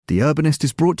The Urbanist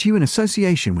is brought to you in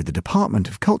association with the Department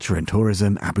of Culture and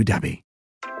Tourism, Abu Dhabi.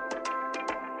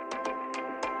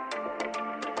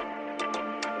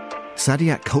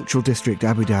 Saadiyat Cultural District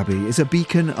Abu Dhabi is a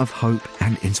beacon of hope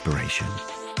and inspiration.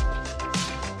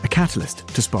 A catalyst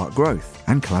to spark growth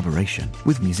and collaboration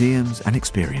with museums and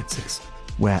experiences,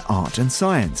 where art and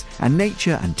science and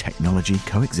nature and technology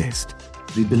coexist.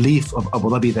 The belief of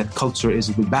Abu Dhabi that culture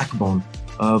is the backbone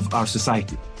of our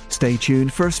society. Stay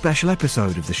tuned for a special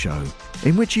episode of the show,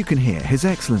 in which you can hear His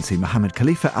Excellency Mohammed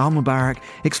Khalifa Al Mubarak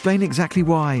explain exactly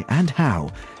why and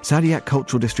how Saadiyat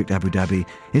Cultural District Abu Dhabi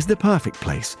is the perfect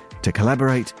place to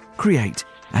collaborate, create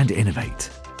and innovate.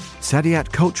 Saadiyat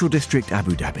Cultural District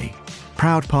Abu Dhabi,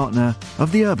 proud partner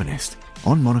of The Urbanist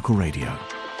on Monocle Radio.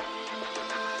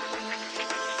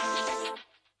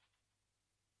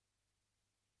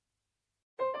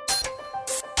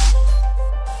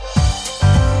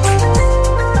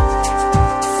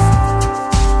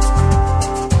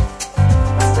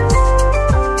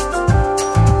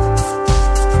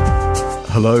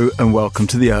 Hello and welcome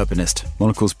to The Urbanist,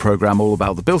 Monocle's programme all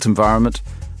about the built environment.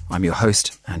 I'm your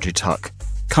host, Andrew Tuck.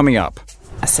 Coming up,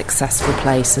 a successful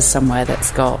place is somewhere that's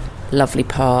got lovely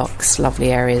parks,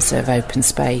 lovely areas of open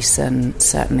space, and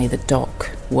certainly the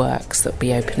dock works that will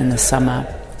be open in the summer,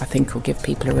 I think will give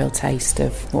people a real taste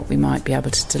of what we might be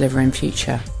able to deliver in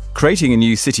future. Creating a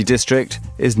new city district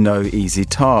is no easy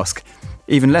task.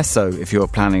 Even less so if you're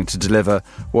planning to deliver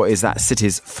what is that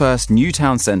city's first new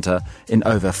town centre in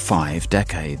over 5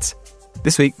 decades.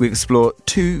 This week we explore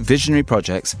 2 visionary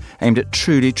projects aimed at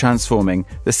truly transforming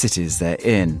the cities they're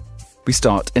in. We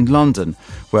start in London,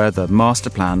 where the master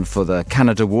plan for the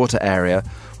Canada Water area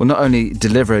will not only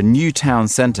deliver a new town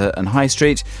centre and high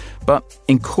street, but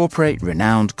incorporate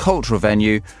renowned cultural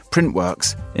venue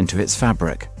Printworks into its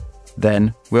fabric.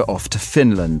 Then we're off to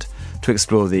Finland to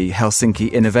explore the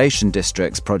Helsinki Innovation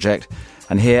Districts project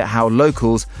and hear how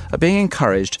locals are being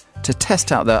encouraged to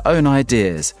test out their own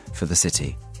ideas for the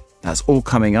city. That's all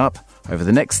coming up over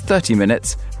the next 30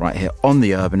 minutes right here on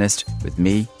The Urbanist with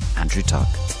me, Andrew Tuck.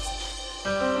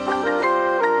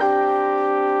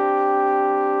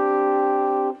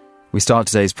 We start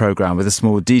today's programme with a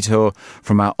small detour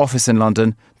from our office in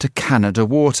London to Canada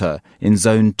Water in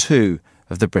Zone 2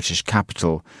 of the British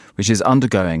capital, which is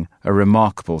undergoing a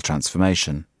remarkable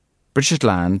transformation. British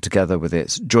Land, together with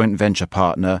its joint venture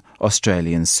partner,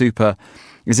 Australian Super,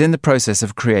 is in the process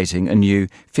of creating a new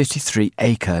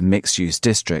 53-acre mixed-use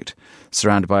district,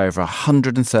 surrounded by over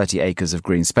 130 acres of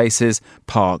green spaces,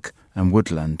 park and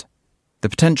woodland. The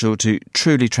potential to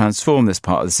truly transform this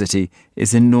part of the city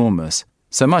is enormous,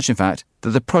 so much in fact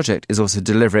that the project is also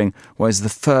delivering what is the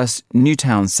first new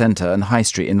town centre and high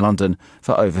street in London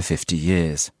for over 50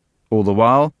 years. All the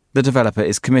while, the developer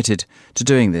is committed to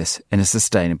doing this in a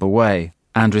sustainable way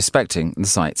and respecting the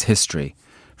site's history,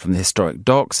 from the historic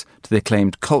docks to the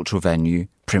acclaimed cultural venue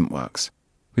Printworks.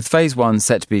 With Phase 1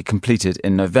 set to be completed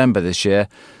in November this year,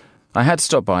 I had to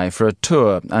stop by for a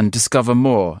tour and discover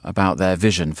more about their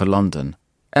vision for London.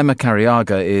 Emma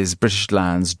Cariaga is British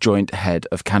Land's joint head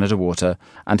of Canada Water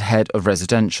and head of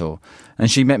residential, and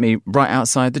she met me right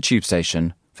outside the tube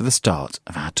station for the start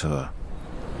of our tour.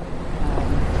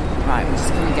 Right, we're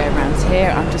just going to go around here.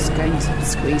 I'm just going to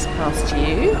squeeze past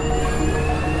you.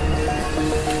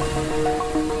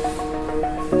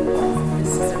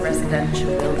 This is a residential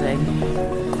building,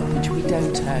 which we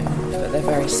don't own, but they're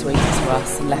very sweet to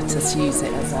us and let us use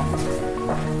it as an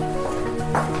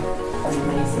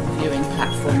amazing viewing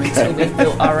platform until we've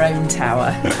built our own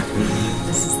tower.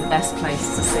 This is the best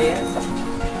place to see it.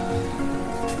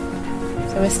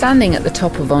 So we're standing at the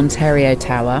top of Ontario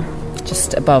Tower,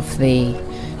 just above the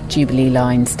Jubilee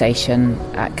Line station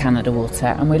at Canada Water,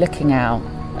 and we're looking out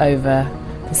over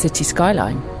the city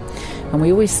skyline. And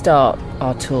we always start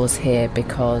our tours here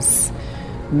because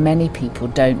many people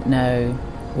don't know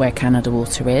where Canada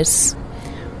Water is.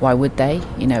 Why would they?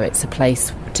 You know, it's a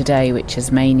place today which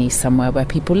is mainly somewhere where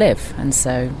people live, and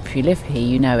so if you live here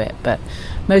you know it, but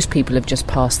most people have just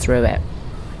passed through it,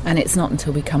 and it's not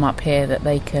until we come up here that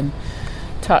they can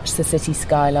touch the city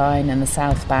skyline and the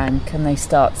South Bank and they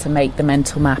start to make the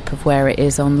mental map of where it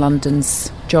is on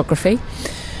London's geography.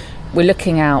 We're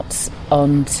looking out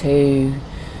onto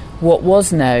what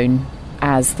was known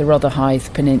as the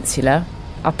Rotherhithe Peninsula.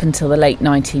 Up until the late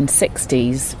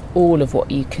 1960s, all of what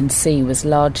you can see was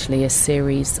largely a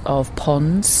series of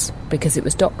ponds because it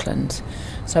was dockland.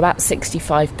 So about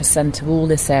 65% of all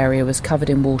this area was covered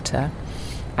in water,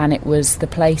 and it was the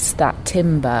place that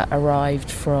timber arrived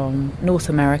from North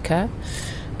America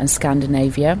and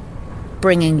Scandinavia,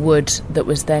 bringing wood that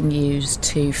was then used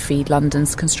to feed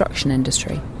London's construction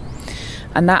industry.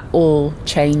 And that all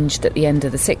changed at the end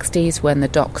of the 60s when the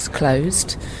docks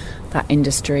closed. That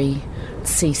industry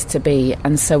ceased to be,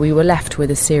 and so we were left with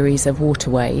a series of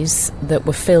waterways that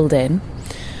were filled in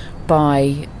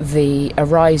by the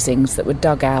arisings that were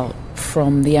dug out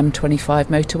from the M25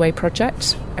 motorway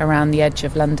project around the edge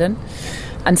of London.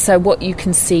 And so what you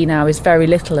can see now is very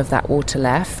little of that water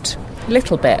left, a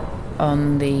little bit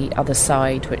on the other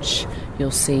side, which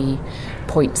you'll see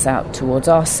points out towards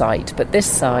our site, but this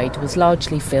side was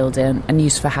largely filled in and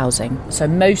used for housing. So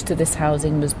most of this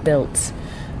housing was built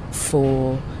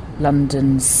for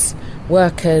London's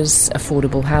workers,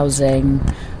 affordable housing,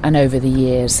 and over the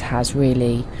years has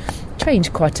really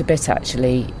changed quite a bit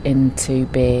actually into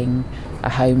being a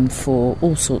home for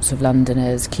all sorts of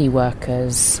Londoners, key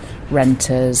workers,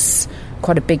 renters,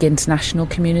 quite a big international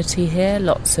community here,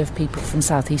 lots of people from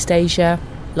Southeast Asia,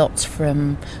 lots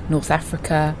from North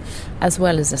Africa, as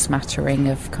well as a smattering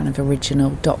of kind of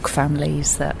original dock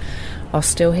families that are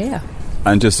still here.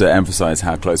 And just to emphasise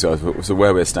how close you are, so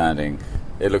where we're standing,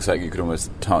 it looks like you could almost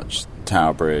touch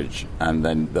Tower Bridge and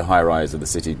then the high rise of the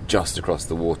city just across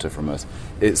the water from us.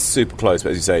 It's super close,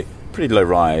 but as you say, pretty low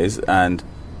rise, and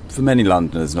for many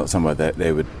Londoners, not somewhere that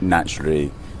they would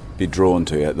naturally be drawn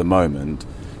to at the moment.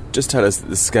 Just tell us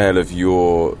the scale of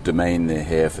your domain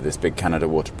here for this big Canada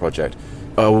Water project.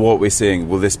 What we're seeing,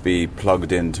 will this be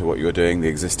plugged into what you're doing, the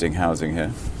existing housing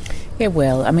here? It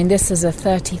will. I mean, this is a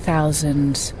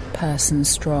 30,000 person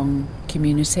strong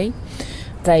community.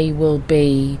 They will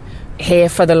be here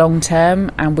for the long term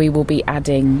and we will be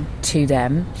adding to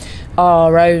them.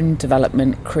 Our own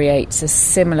development creates a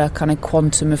similar kind of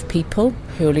quantum of people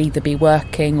who will either be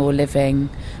working or living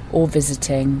or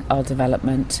visiting our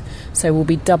development. So we'll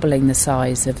be doubling the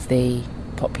size of the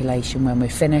population when we're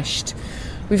finished.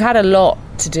 We've had a lot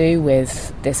to do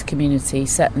with this community,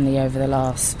 certainly over the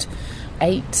last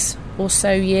 8 or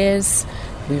so years.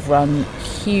 We've run a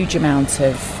huge amount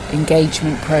of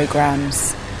engagement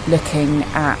programmes looking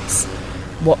at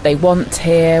what they want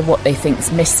here, what they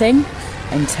think's missing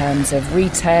in terms of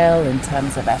retail, in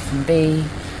terms of F&B,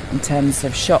 in terms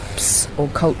of shops or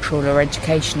cultural or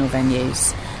educational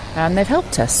venues. And they've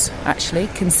helped us actually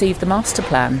conceive the master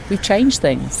plan. We've changed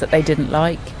things that they didn't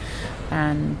like.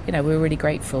 And, you know, we're really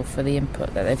grateful for the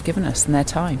input that they've given us and their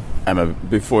time. Emma,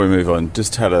 before we move on,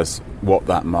 just tell us what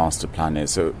that master plan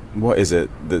is. So what is it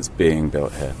that's being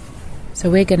built here? So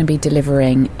we're going to be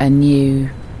delivering a new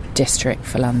district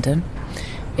for London.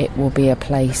 It will be a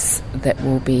place that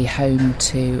will be home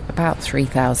to about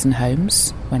 3,000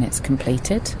 homes when it's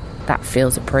completed. That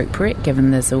feels appropriate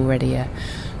given there's already a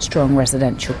strong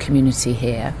residential community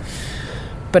here.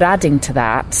 But adding to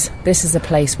that, this is a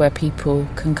place where people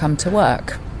can come to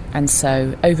work. And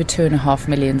so over 2.5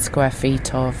 million square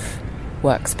feet of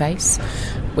workspace,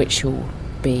 which will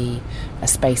be a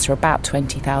space for about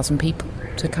 20,000 people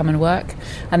to come and work.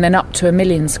 And then up to 1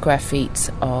 million square feet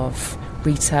of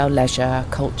retail, leisure,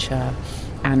 culture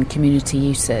and community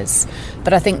uses.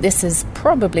 But I think this is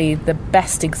probably the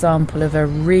best example of a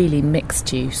really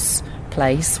mixed use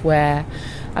place where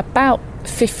about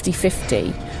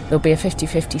 50-50, there'll be a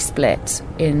 50-50 split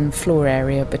in floor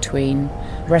area between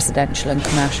residential and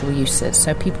commercial uses.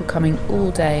 So people coming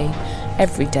all day,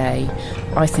 every day.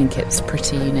 I think it's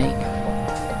pretty unique.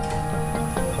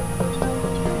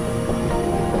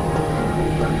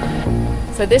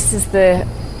 So this is the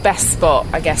best spot,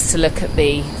 I guess, to look at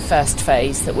the first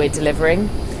phase that we're delivering.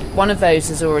 One of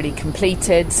those is already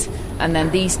completed, and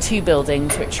then these 2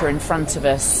 buildings which are in front of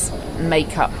us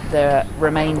make up the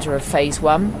remainder of phase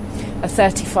 1. A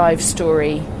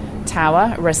 35-storey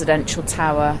tower, a residential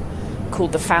tower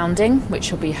called The Founding,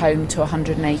 which will be home to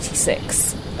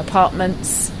 186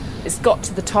 apartments. It's got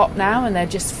to the top now and they're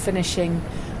just finishing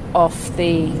off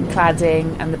the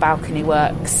cladding and the balcony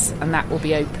works, and that will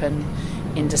be open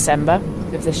in December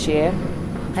of this year.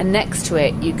 And next to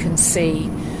it you can see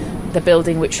the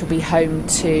building which will be home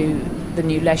to the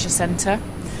new leisure centre.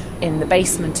 In the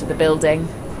basement of the building,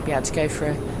 you'll be able to go for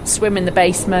a swim in the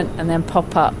basement and then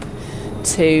pop up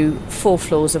to 4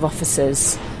 floors of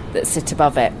offices that sit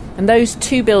above it. And those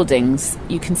 2 buildings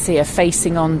you can see are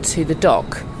facing onto the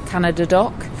dock, Canada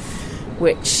Dock,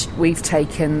 which we've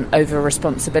taken over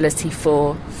responsibility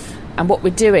for. And what we're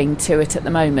doing to it at the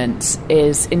moment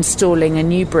is installing a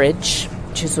new bridge,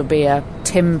 which will be a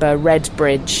timber red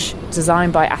bridge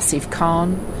designed by Asif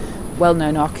Khan,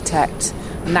 well-known architect,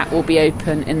 and that will be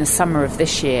open in the summer of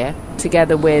this year,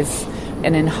 together with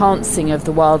an enhancing of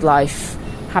the wildlife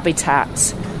habitat.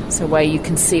 So where you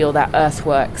can see all that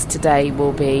earthworks today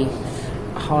will be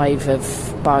a hive of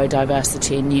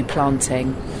biodiversity and new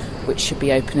planting, which should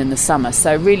be open in the summer.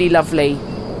 So really lovely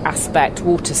aspect,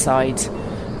 waterside,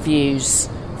 views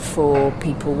for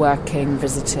people working,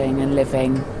 visiting and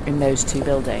living in those two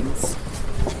buildings.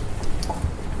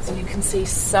 So you can see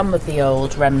some of the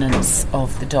old remnants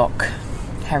of the dock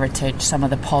heritage, some of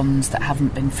the ponds that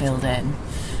haven't been filled in.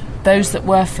 Those that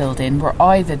were filled in were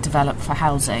either developed for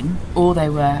housing or they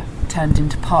were turned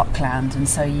into parkland, and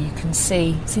so you can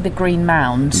see the green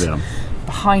mound. Yeah.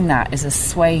 Behind that is a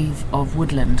swathe of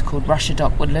woodland called Russia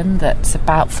Dock woodland that's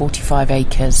about 45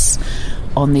 acres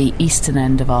on the eastern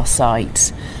end of our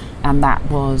site, and that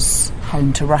was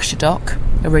home to Russia Dock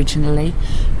originally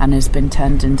and has been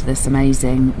turned into this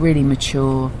amazing, really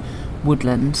mature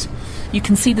woodland. You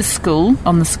can see the school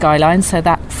on the skyline, so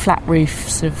that flat roof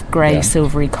sort of grey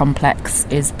silvery complex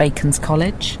is Bacon's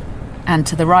College, and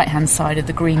to the right hand side of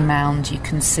the green mound you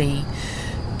can see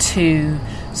two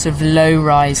sort of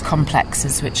low-rise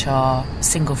complexes which are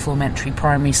single form entry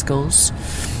primary schools.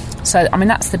 So, I mean,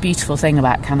 that's the beautiful thing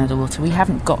about Canada Water. We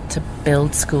haven't got to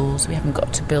build schools, we haven't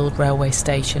got to build railway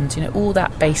stations. You know, all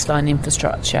that baseline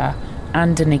infrastructure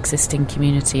and an existing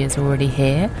community is already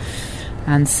here.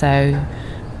 And so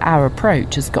our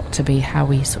approach has got to be how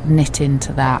we sort of knit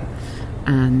into that.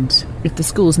 And if the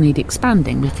schools need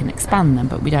expanding, we can expand them,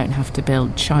 but we don't have to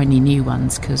build shiny new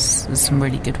ones because there's some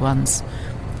really good ones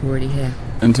already here.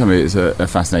 And tell me, it's a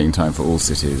fascinating time for all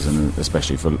cities, and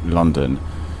especially for London.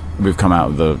 We've come out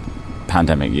of the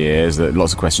pandemic years, there are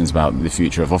lots of questions about the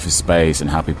future of office space and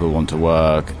how people want to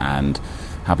work and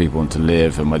how people want to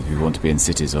live and whether people want to be in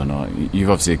cities or not. You've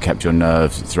obviously kept your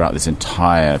nerve throughout this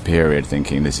entire period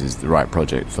thinking this is the right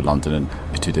project for London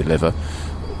and to deliver.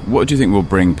 What do you think will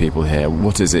bring people here?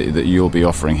 What is it that you'll be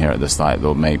offering here at the site that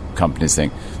will make companies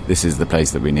think this is the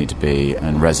place that we need to be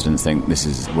and residents think this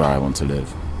is where I want to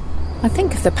live? I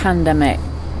think if the pandemic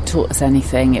taught us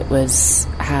anything, it was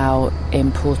how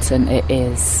important it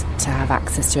is to have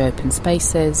access to open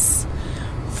spaces,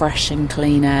 fresh and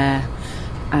clean air.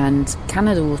 And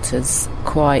Canada Water's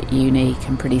quite unique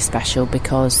and pretty special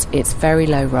because it's very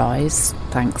low rise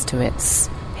thanks to its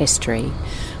history,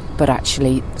 but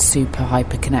actually super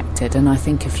hyper connected. And I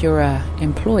think if you're an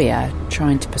employer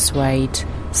trying to persuade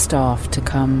staff to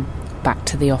come back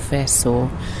to the office or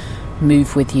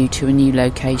move with you to a new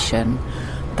location,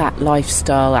 that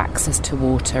lifestyle, access to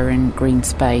water and green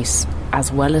space,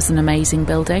 as well as an amazing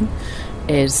building,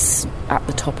 is at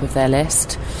the top of their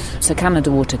list. So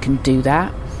Canada Water can do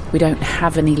that. We don't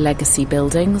have any legacy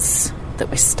buildings that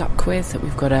we're stuck with, that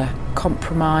we've got to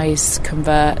compromise,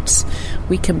 convert.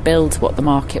 We can build what the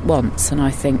market wants, and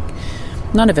I think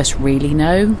none of us really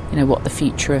know, what the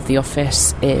future of the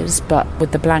office is, but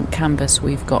with the blank canvas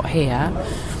we've got here,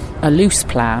 a loose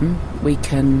plan, we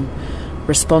can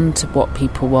respond to what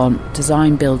people want,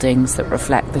 design buildings that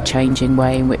reflect the changing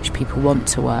way in which people want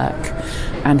to work,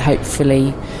 and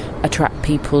hopefully attract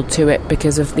people to it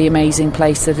because of the amazing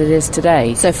place that it is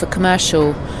today. So for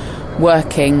commercial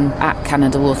working at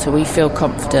Canada Water, we feel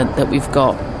confident that we've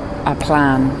got a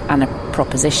plan and a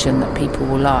proposition that people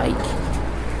will like.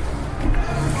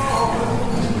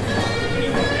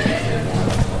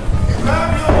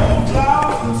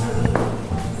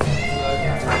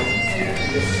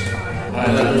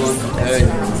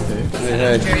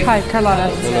 Hey. Hi,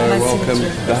 Carlotta. Hello, nice welcome.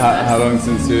 How long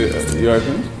since you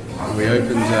opened? We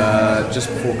opened just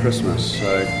before Christmas,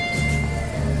 so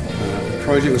the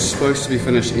project was supposed to be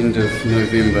finished end of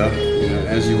November.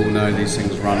 As you all know, these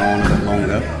things run on a bit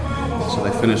longer, so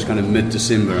they finished kind of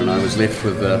mid-December, and I was left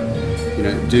with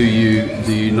do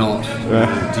you not?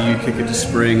 Do you kick it to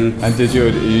spring? And did you?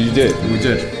 You did. We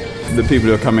did. The people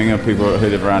who are coming are people who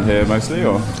live around here mostly,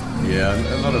 or? Yeah,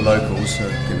 a lot of locals.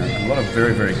 A lot of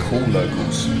very, very cool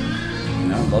locals.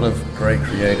 A lot of great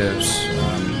creatives.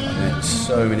 I met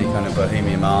so many kind of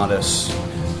bohemian artists,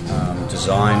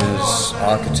 designers,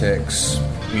 architects,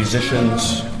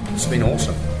 musicians. It's been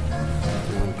awesome.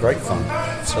 Great fun.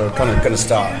 So kind of going to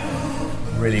start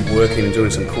really working and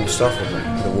doing some cool stuff with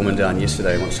them. The woman down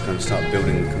yesterday wants to kind of start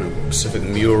building kind of Pacific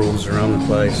murals around the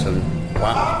place, and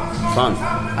wow, fun.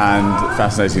 And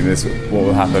fascinating what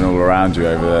will happen all around you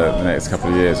over the next couple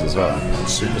of years as well.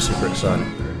 Super, super exciting.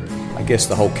 I guess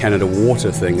the whole Canada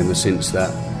Water thing, in the sense that,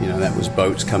 that was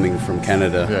boats coming from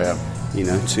Canada,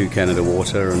 to Canada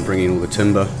Water and bringing all the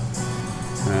timber.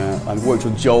 I worked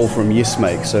with Joel from Yes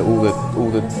Make, so all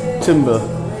the timber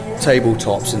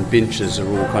tabletops and benches are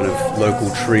all kind of local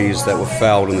trees that were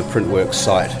felled on the Printworks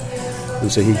site,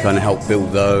 and so he kind of helped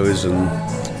build those. And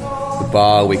the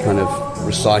bar, we kind of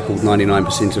recycled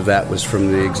 99% of that was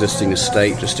from the existing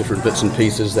estate, just different bits and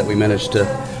pieces that we managed to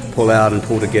pull out and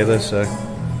pull together. So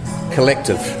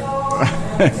collective.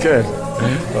 Good.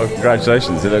 Well,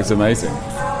 congratulations, it looks amazing.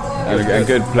 And a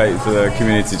good place for the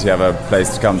community to have a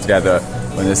place to come together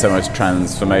when there's so much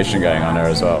transformation going on here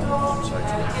as well.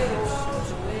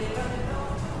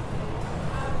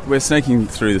 We're snaking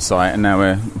through the site, and now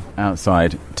we're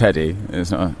outside Teddy.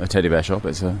 It's not a teddy bear shop,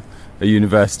 it's a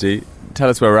university. Tell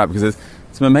us where we're at, because there's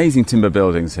some amazing timber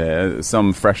buildings here,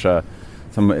 some fresher,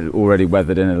 some already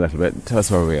weathered in a little bit. Tell us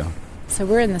where we are. So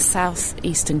we're in the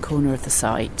southeastern corner of the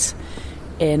site,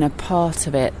 in a part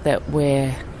of it that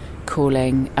we're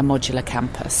calling a modular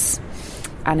campus.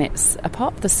 And it's a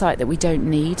part of the site that we don't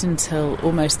need until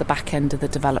almost the back end of the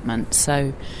development.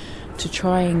 So to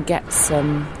try and get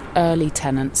some early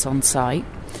tenants on site,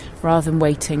 rather than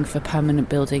waiting for permanent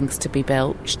buildings to be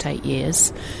built, which take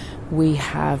years, we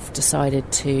have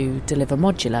decided to deliver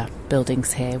modular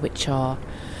buildings here, which are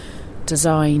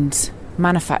designed,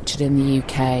 manufactured in the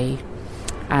UK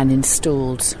and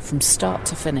installed from start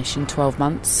to finish in 12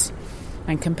 months.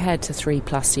 And compared to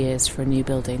 3+ years for a new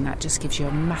building, that just gives you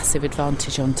a massive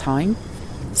advantage on time.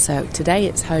 So today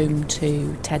it's home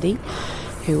to Teddy,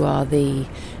 who are the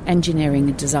Engineering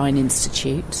and Design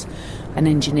Institute, an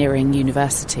engineering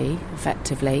university,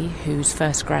 effectively, whose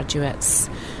first graduates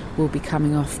will be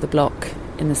coming off the block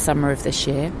in the summer of this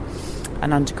year,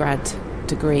 an undergrad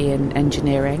degree in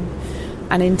engineering.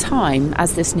 And in time,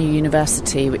 as this new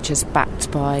university, which is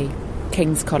backed by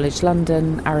King's College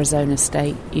London, Arizona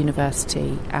State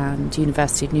University and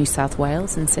University of New South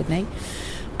Wales in Sydney,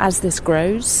 as this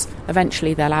grows,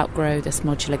 eventually they'll outgrow this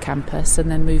modular campus and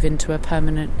then move into a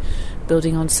permanent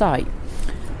building on site.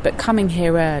 But coming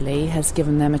here early has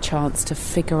given them a chance to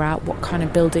figure out what kind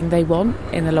of building they want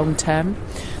in the long term.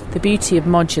 The beauty of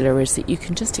modular is that you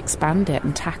can just expand it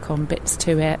and tack on bits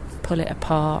to it, pull it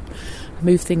apart,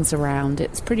 move things around.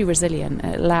 It's pretty resilient.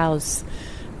 It allows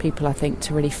people, I think,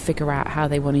 to really figure out how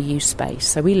they want to use space.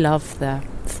 So we love the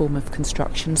form of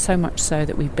construction, so much so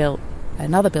that we built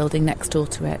another building next door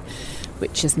to it,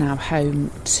 which is now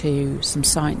home to some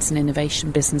science and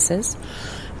innovation businesses.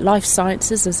 Life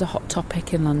sciences is a hot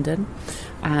topic in London,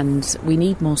 and we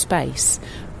need more space.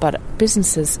 But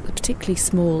businesses, particularly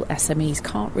small SMEs,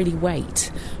 can't really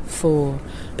wait for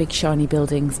big shiny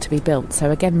buildings to be built.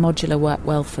 So again, modular worked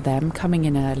well for them, coming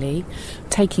in early,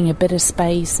 taking a bit of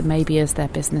space, and maybe as their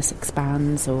business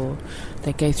expands or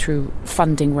they go through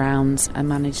funding rounds and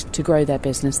manage to grow their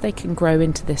business, they can grow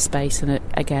into this space and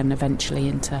again eventually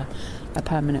into a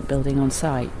permanent building on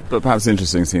site. But perhaps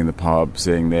interesting seeing the pub,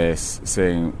 seeing this,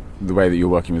 seeing the way that you're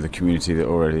working with the community that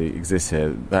already exists here,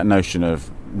 that notion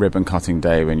of ribbon cutting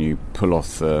day when you pull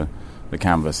off the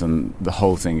canvas and the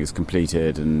whole thing is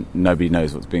completed and nobody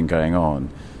knows what's been going on.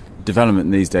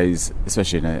 Development these days,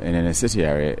 especially in a city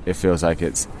area, it feels like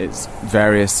it's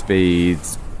various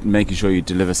speeds, making sure you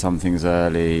deliver some things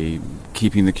early,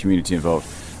 keeping the community involved.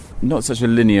 Not such a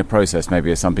linear process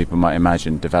maybe as some people might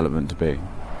imagine development to be.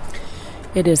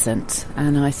 It isn't,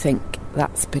 and I think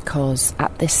that's because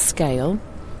at this scale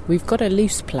we've got a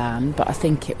loose plan, but I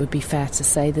think it would be fair to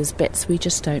say there's bits we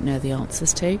just don't know the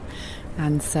answers to.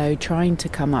 And so trying to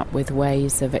come up with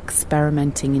ways of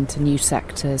experimenting into new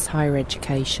sectors, higher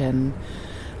education,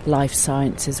 life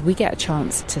sciences, we get a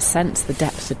chance to sense the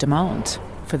depth of demand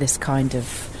for this kind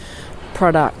of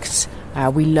product.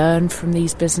 We learn from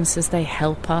these businesses. They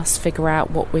help us figure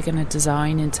out what we're going to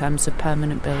design in terms of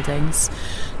permanent buildings.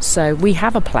 So we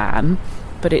have a plan,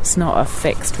 but it's not a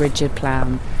fixed, rigid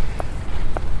plan.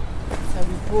 So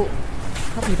we bought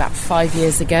probably about 5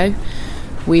 years ago.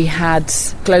 We had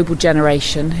Global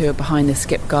Generation, who are behind the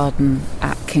Skip Garden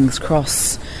at King's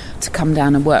Cross, to come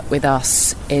down and work with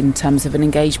us in terms of an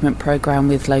engagement programme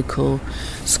with local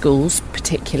schools,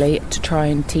 particularly to try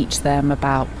and teach them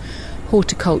about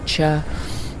horticulture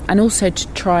and also to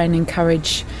try and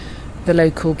encourage the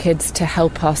local kids to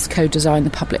help us co-design the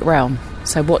public realm.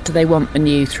 So what do they want the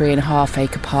new 3.5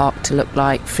 acre park to look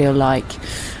like, feel like?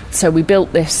 So we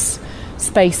built this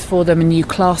space for them, a new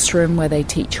classroom where they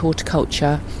teach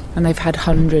horticulture, and they've had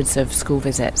hundreds of school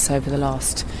visits over the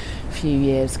last few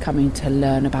years coming to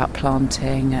learn about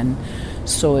planting and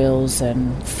soils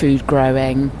and food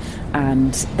growing,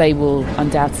 and they will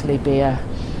undoubtedly be a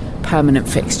permanent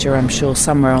fixture, I'm sure,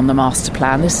 somewhere on the master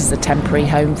plan. This is a temporary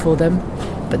home for them,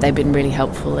 but they've been really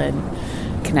helpful in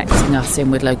connecting us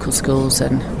in with local schools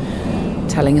and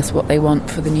telling us what they want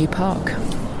for the new park.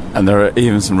 And there are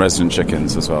even some resident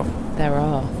chickens as well. There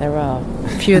are. A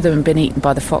few of them have been eaten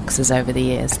by the foxes over the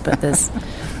years, but there's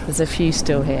a few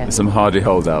still here. Some hardy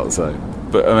holdouts, though.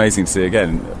 But amazing to see,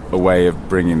 again, a way of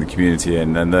bringing the community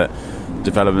in, and that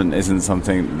development isn't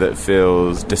something that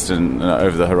feels distant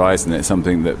over the horizon. It's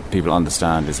something that people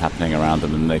understand is happening around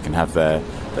them, and they can have their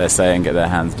say and get their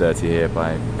hands dirty here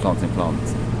by planting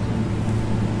plants.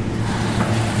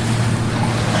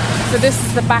 So this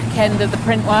is the back end of the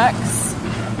printworks.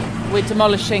 We're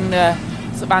demolishing the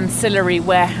sort of ancillary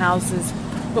warehouses,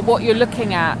 but what you're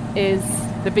looking at is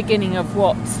the beginning of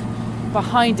what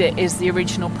behind it is the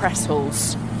original press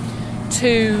halls.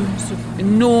 Two sort of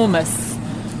enormous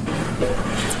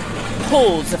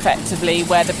halls, effectively,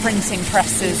 where the printing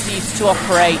presses used to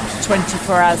operate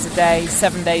 24 hours a day,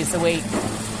 7 days a week.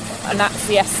 And that's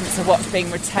the essence of what's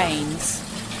being retained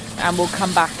and will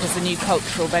come back as a new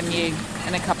cultural venue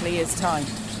in a couple of years' time.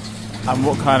 And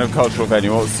what kind of cultural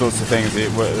venue, what sorts of things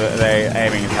are they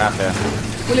aiming to have there?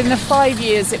 Well, in the 5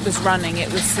 years it was running,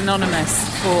 it was synonymous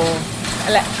for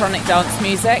electronic dance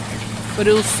music, but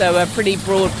also a pretty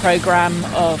broad programme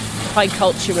of high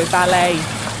culture with ballet,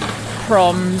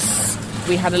 proms.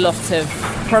 We had a lot of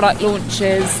product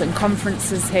launches and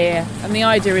conferences here, and the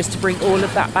idea is to bring all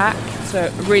of that back. So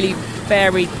a really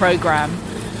varied programme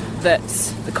that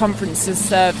the conferences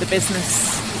serve the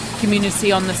business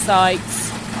community on the site.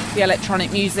 The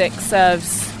electronic music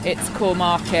serves its core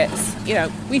markets. You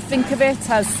know, we think of it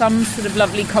as some sort of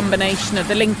lovely combination of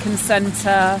the Lincoln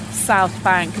Centre, South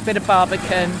Bank, a bit of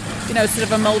Barbican, you know, sort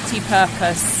of a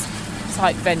multi-purpose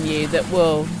type venue that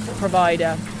will provide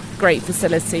a great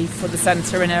facility for the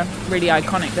centre in a really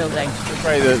iconic building. It's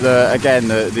great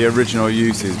that the original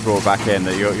use is brought back in,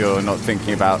 that you're not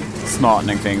thinking about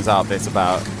smartening things up, it's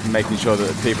about making sure that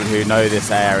the people who know this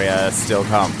area still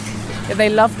come. They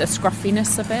love the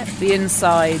scruffiness of it. The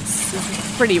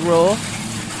inside's pretty raw,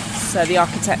 so the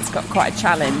architect's got quite a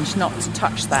challenge not to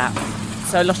touch that.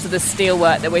 So a lot of the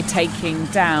steelwork that we're taking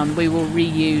down, we will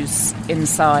reuse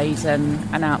inside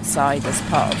and outside as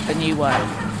part of the new work.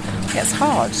 It's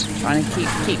hard trying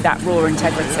to keep that raw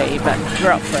integrity, but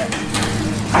we're up for it.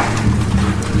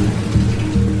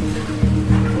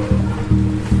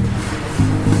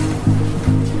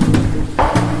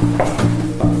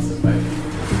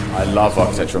 I love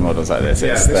architectural models like this.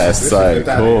 They're so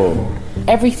cool.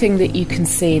 Everything that you can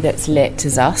see that's lit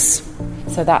is us.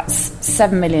 So that's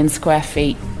 7 million square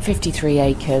feet, 53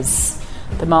 acres,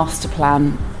 the master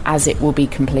plan as it will be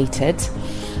completed.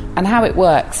 And how it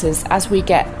works is as we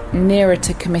get nearer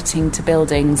to committing to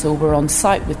buildings or we're on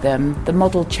site with them, the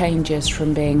model changes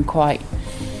from being quite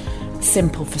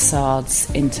simple facades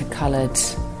into coloured,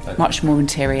 much more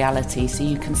materiality, so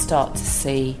you can start to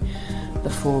see the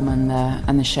form and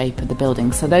the shape of the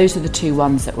building. So those are the two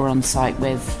ones that we're on site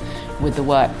with the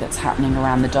work that's happening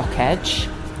around the dock edge.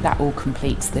 That all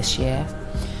completes this year.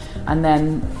 And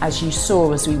then, as you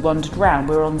saw as we wandered around,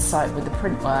 we're on site with the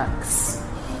Printworks,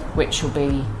 which will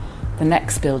be the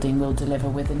next building we'll deliver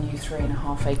with a new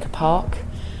 3.5 acre park.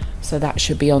 So that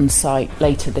should be on site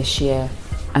later this year.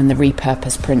 And the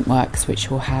repurposed Printworks,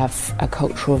 which will have a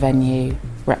cultural venue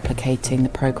replicating the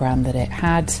programme that it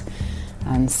had,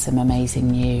 and some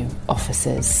amazing new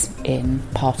offices in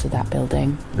part of that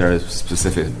building. There is a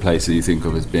specific place that you think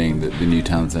of as being the new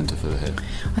town centre for the Head?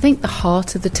 I think the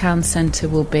heart of the town centre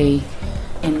will be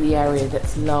in the area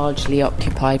that's largely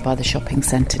occupied by the shopping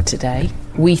centre today.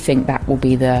 We think that will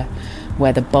be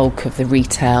where the bulk of the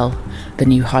retail, the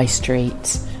new high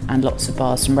street, and lots of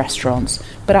bars and restaurants.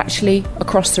 But actually,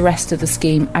 across the rest of the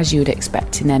scheme, as you would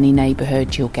expect in any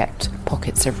neighbourhood, you'll get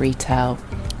pockets of retail,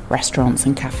 restaurants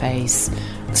and cafes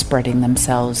spreading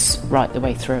themselves right the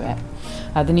way through it.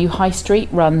 The new high street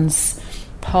runs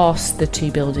past the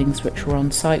two buildings which we're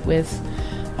on site with.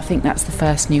 I think that's the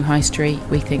first new high street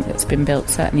we think that's been built,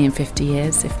 certainly in 50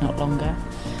 years, if not longer.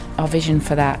 Our vision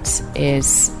for that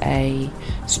is a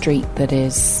street that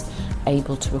is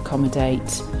able to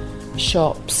accommodate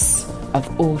shops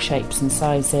of all shapes and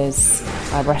sizes,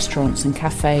 restaurants and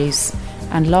cafes,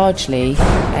 and largely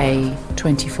a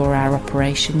 24-hour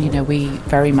operation. You know, we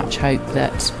very much hope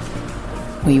that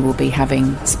we will be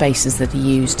having spaces that are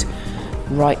used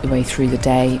right the way through the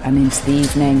day and into the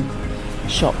evening,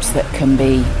 shops that can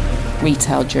be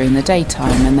retail during the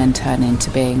daytime and then turn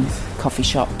into being coffee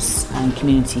shops and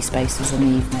community spaces in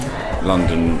the evening.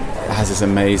 London has this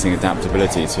amazing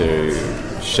adaptability to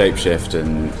shapeshift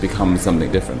and become something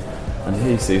different. And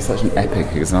here you see such an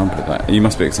epic example of that. You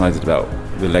must be excited about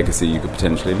the legacy you could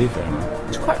potentially leave there.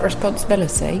 It's quite a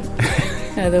responsibility.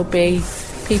 There'll be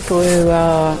people who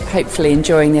are hopefully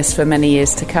enjoying this for many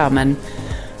years to come, and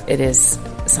it is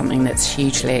something that's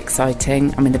hugely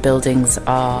exciting. I mean, the buildings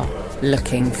are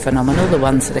looking phenomenal, the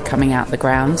ones that are coming out the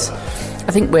ground.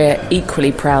 I think we're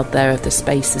equally proud, though, of the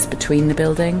spaces between the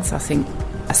buildings. I think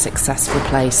a successful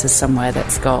place is somewhere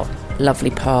that's got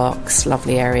lovely parks,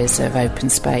 lovely areas of open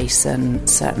space, and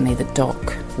certainly the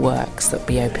dock works that will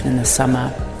be open in the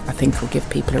summer, I think will give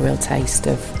people a real taste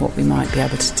of what we might be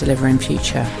able to deliver in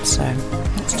future. So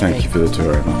thank you for the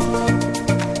tour, Emma.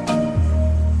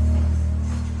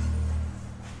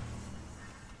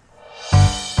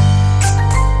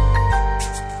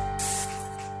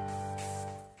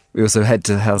 We also head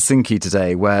to Helsinki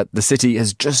today, where the city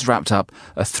has just wrapped up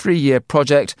a 3-year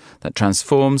project that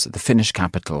transforms the Finnish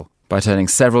capital by turning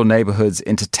several neighbourhoods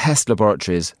into test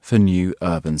laboratories for new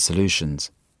urban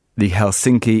solutions. The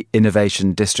Helsinki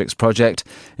Innovation Districts project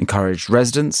encouraged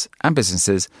residents and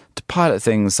businesses to pilot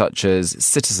things such as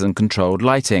citizen-controlled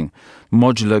lighting,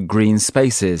 modular green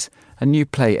spaces and new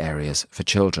play areas for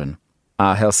children.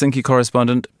 Our Helsinki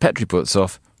correspondent Petri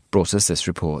Putsov brought us this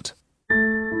report.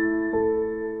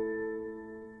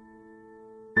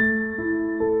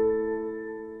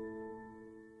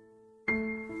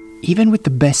 Even with the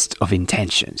best of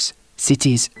intentions,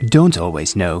 cities don't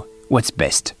always know what's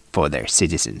best for their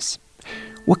citizens.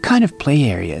 What kind of play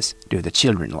areas do the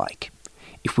children like?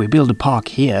 If we build a park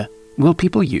here, will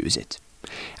people use it?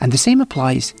 And the same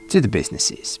applies to the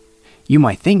businesses. You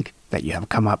might think that you have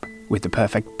come up with the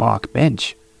perfect park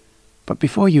bench, but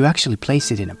before you actually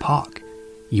place it in a park,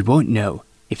 you won't know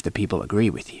if the people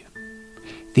agree with you.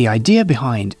 The idea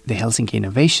behind the Helsinki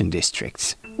Innovation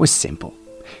Districts was simple: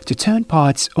 to turn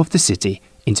parts of the city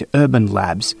into urban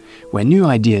labs where new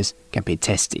ideas can be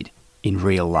tested in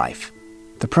real life.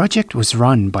 The project was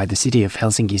run by the city of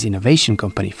Helsinki's innovation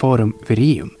company From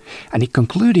Milan, and it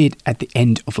concluded at the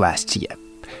end of last year.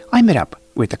 I met up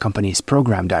with the company's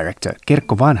program director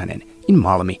Kerkko Vanhanen in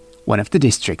Malmi, one of the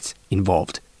districts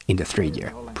involved in the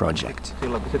 3-year project.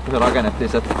 Silloin kun se rakennettiin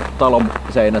se talon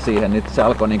seinä siihen, niin se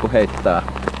alkoi niinku heittää.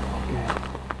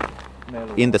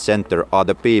 In the center are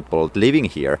the people living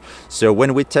here. So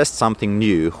when we test something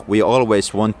new, we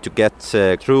always want to get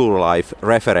true life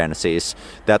references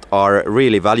that are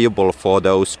really valuable for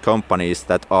those companies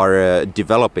that are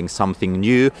developing something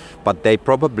new, but they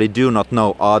probably do not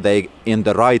know are they in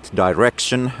the right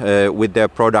direction with their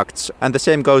products. And the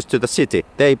same goes to the city.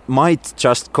 They might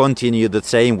just continue the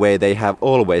same way they have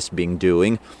always been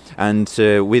doing. And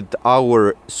with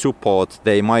our support,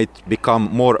 they might become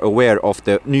more aware of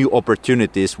the new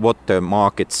opportunities, what the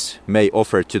markets may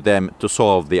offer to them to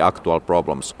solve the actual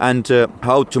problems. And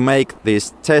how to make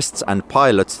these tests and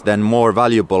pilots then more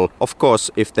valuable, of course,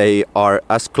 if they are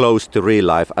as close to real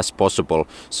life as possible.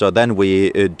 So then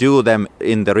we do them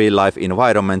in the real life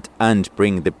environment and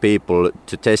bring the people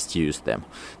to test use them.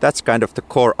 That's kind of the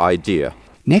core idea.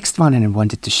 Next, Vanhanen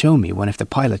wanted to show me one of the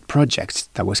pilot projects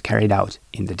that was carried out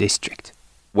in the district.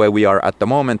 Where we are at the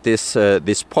moment is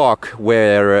this park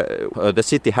where the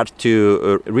city had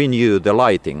to renew the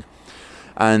lighting.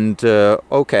 And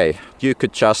you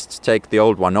could just take the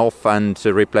old one off and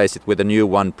replace it with a new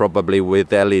one, probably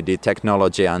with LED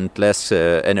technology and less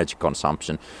energy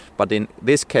consumption. But in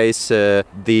this case,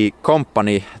 the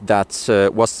company that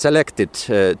was selected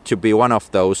to be one of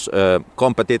those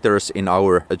competitors in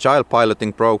our agile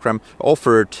piloting program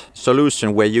offered a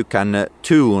solution where you can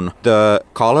tune the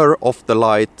color of the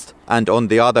light and on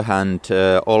the other hand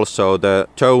also the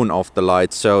tone of the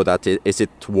light, so that is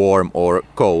it warm or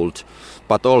cold,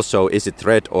 but also is it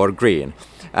red or green.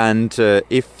 And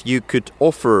if you could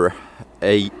offer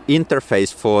a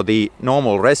interface for the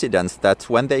normal residents that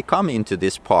when they come into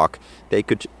this park, they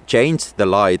could change the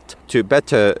light to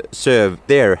better serve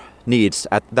their needs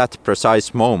at that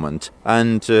precise moment.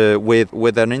 And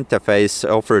with an interface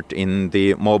offered in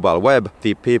the mobile web,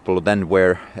 the people then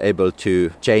were able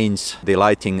to change the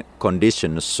lighting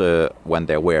conditions when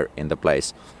they were in the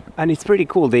place. And it's pretty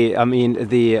cool. The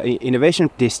Innovation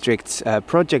District's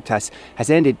project has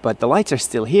ended, but the lights are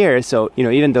still here. So,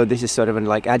 even though this is sort of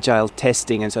like agile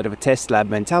testing and sort of a test lab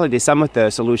mentality, some of the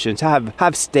solutions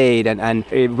have stayed. And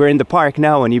we're in the park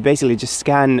now, and you basically just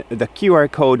scan the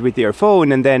QR code with your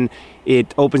phone, and then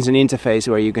it opens an interface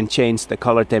where you can change the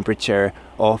color temperature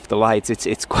of the lights.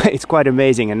 It's quite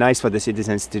amazing and nice for the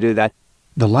citizens to do that.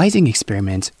 The lighting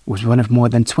experiment was one of more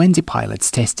than 20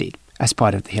 pilots tested as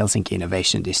part of the Helsinki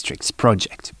Innovation District's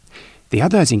project. The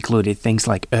others included things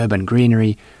like urban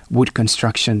greenery, wood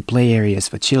construction, play areas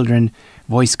for children,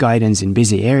 voice guidance in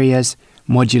busy areas,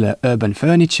 modular urban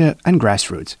furniture, and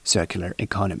grassroots circular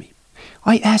economy.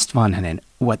 I asked Vanhanen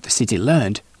what the city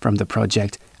learned from the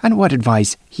project and what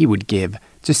advice he would give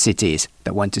to cities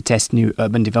that want to test new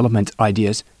urban development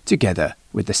ideas together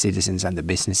with the citizens and the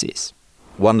businesses.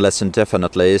 One lesson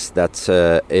definitely is that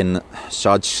in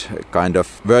such kind of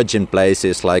virgin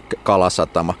places like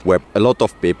Kalasatama, where a lot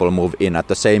of people move in at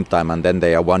the same time and then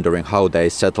they are wondering how they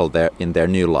settle there in their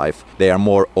new life, they are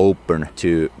more open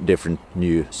to different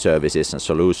new services and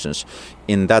solutions.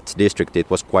 In that district it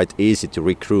was quite easy to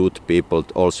recruit people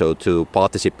also to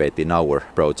participate in our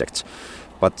projects.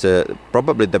 But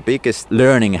probably the biggest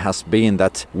learning has been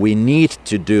that we need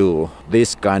to do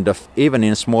this kind of, even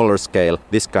in smaller scale,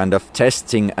 this kind of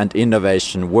testing and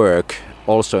innovation work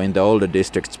also in the older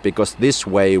districts, because this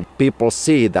way people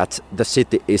see that the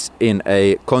city is in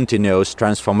a continuous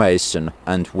transformation,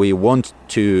 and we want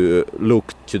to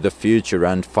look to the future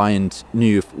and find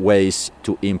new ways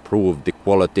to improve the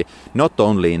quality, not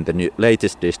only in the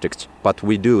latest districts, but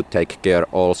we do take care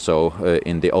also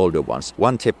in the older ones.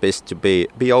 One tip is to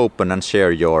be open and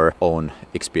share your own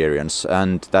experience,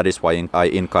 and that is why I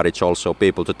encourage also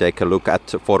people to take a look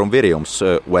at Forum Virium's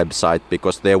website,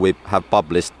 because there we have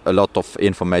published a lot of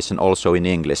information also in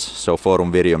English, so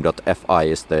forumvirium.fi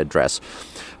is the address.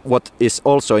 What is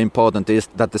also important is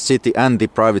that the city and the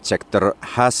private sector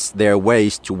has their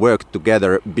ways to work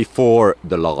together before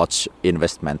the large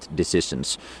investment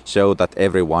decisions, so that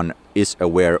everyone is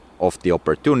aware of the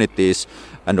opportunities,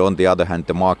 and on the other hand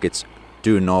the markets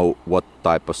do know what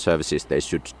type of services they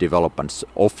should develop and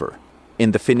offer.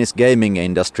 In the Finnish gaming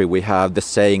industry we have the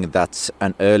saying that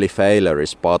an early failure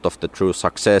is part of the true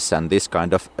success, and this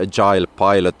kind of agile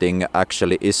piloting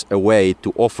actually is a way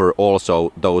to offer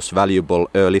also those valuable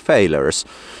early failures.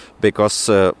 Because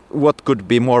what could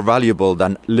be more valuable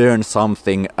than learn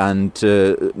something and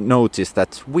notice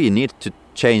that we need to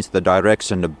change the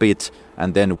direction a bit,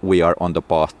 and then we are on the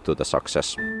path to the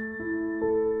success.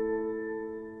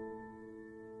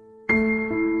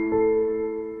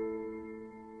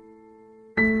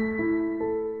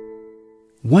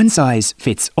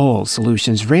 One-size-fits-all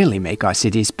solutions rarely make our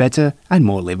cities better and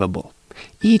more livable.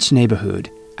 Each neighborhood,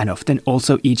 and often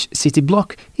also each city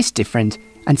block, is different,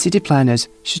 and city planners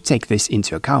should take this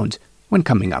into account when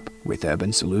coming up with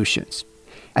urban solutions.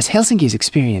 As Helsinki's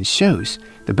experience shows,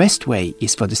 the best way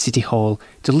is for the City Hall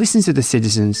to listen to the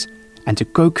citizens and to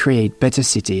co-create better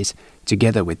cities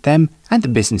together with them and the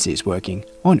businesses working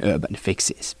on urban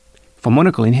fixes. For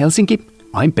Monocle in Helsinki,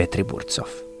 I'm Petri Burtsov.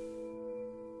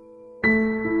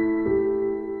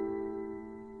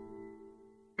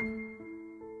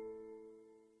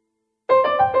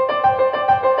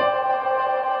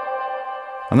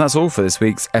 And that's all for this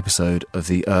week's episode of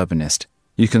The Urbanist.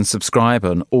 You can subscribe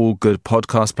on all good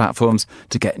podcast platforms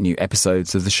to get new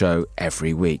episodes of the show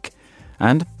every week.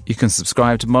 And you can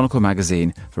subscribe to Monocle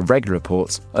magazine for regular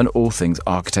reports on all things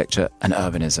architecture and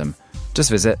urbanism. Just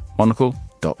visit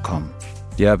monocle.com.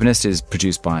 The Urbanist is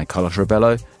produced by Carlos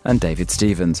Rebello and David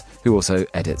Stevens, who also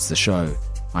edits the show.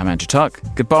 I'm Andrew Tuck.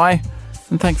 Goodbye,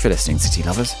 and thanks for listening, City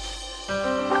Lovers.